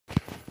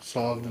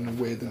solved in a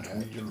way that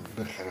we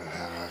are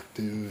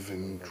active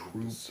and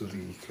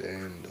truthfully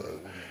and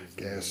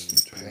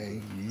gas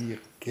and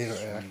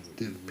get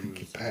active,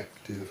 picky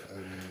pactive,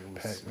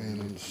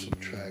 Pac-Man and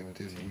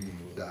subtractive. We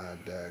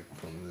didact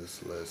from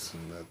this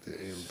lesson that the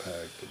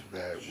impact of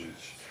that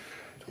which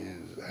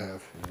is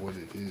half of what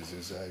it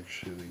is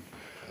actually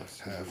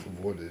half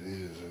of what it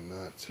is, and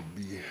not to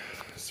be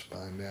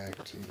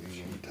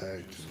spinactively and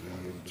tactically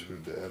into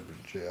the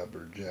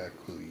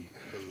jabberjackly,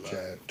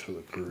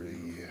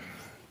 jatulikery,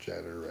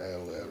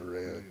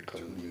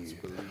 jatterallerically.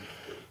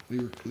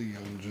 Lyrically,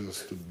 I'm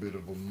just a bit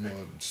of a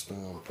mud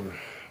stomper.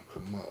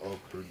 But my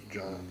upper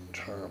John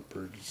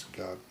choppers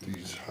got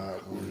these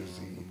hot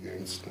worthy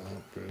and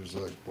stompers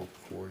like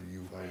before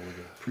you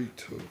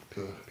pre-took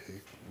the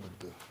pick with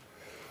the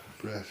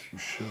breath you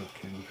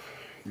shook in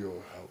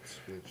your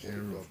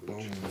air of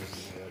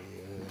bones,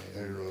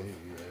 air of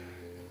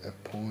a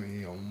point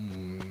you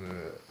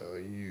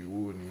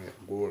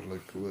wouldn't go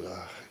like with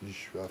a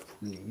issue of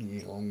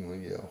free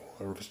on your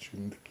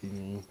harvesting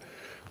king.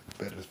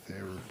 Better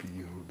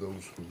therapy,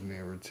 those whose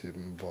narrative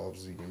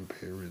involves the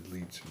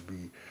imperatively to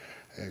be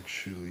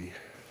actually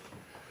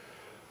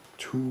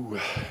too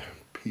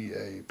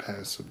PA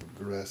passive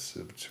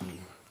aggressive to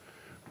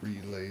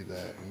relay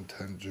that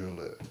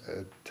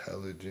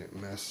intelligent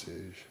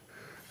message,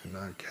 and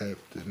I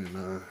kept it and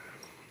I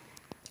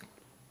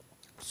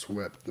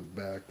swept the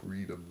back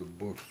read of the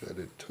book that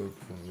it took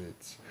from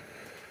its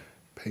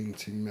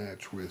painting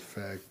match with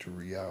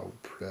factory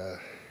output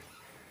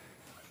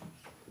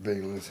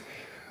valence,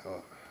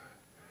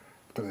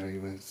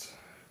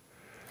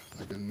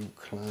 like a new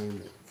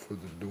climate for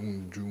the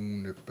Doom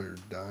Juniper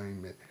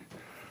diamond.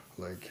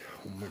 Like,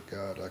 oh my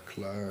God, I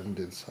climbed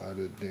inside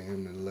a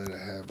dam and let it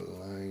have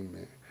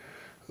alignment.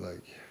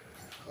 Like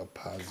a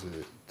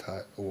positive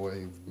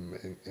wave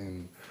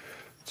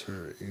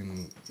enter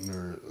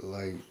inner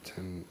light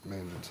and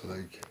meant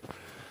like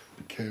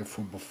be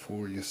careful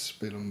before you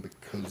spit them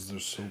because they're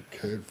so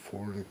cared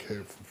for and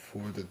careful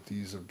for that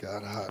these have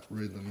got hot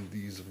rhythm.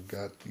 These have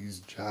got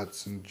these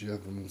jots and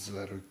jevons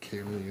that are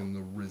carrying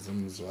the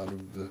rhythms out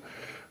of the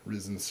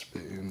risen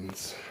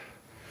spins.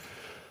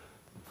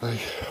 Like,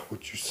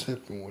 what you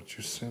sipping, what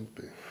you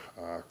sipping?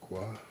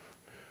 Aqua.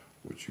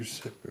 What you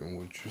sipping,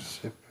 what you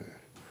sipping?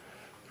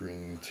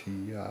 Green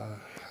tea,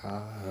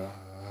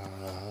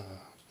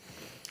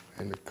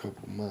 and a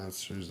couple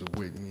monsters to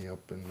wake me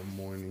up in the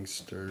morning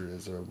stir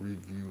as I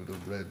review the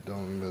red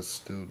dawn that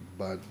still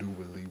by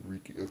dually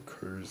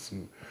reoccurs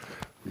and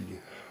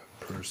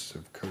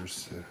cursive.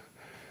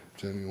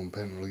 Jenny on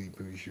penalty,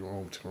 but you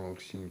all talk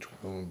to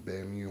 12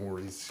 Benny or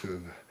is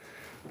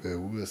the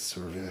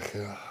whistle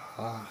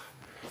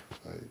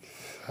like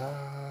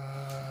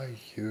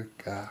you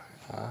got